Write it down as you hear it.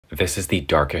This is the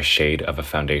darkest shade of a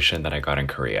foundation that I got in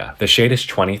Korea. The shade is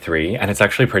 23, and it's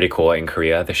actually pretty cool. In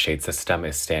Korea, the shade system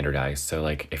is standardized. So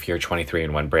like if you're 23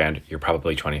 in one brand, you're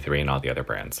probably 23 in all the other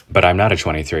brands. But I'm not a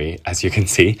 23, as you can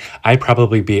see. I'd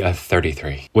probably be a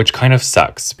 33, which kind of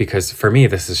sucks because for me,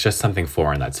 this is just something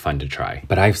foreign that's fun to try.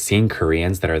 But I've seen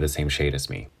Koreans that are the same shade as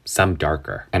me, some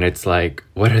darker. And it's like,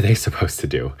 what are they supposed to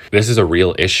do? This is a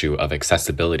real issue of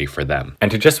accessibility for them. And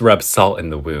to just rub salt in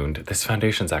the wound, this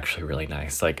foundation's actually really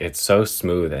nice. Like, it's so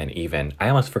smooth and even. I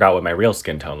almost forgot what my real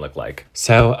skin tone looked like.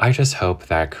 So I just hope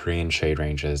that Korean shade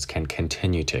ranges can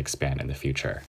continue to expand in the future.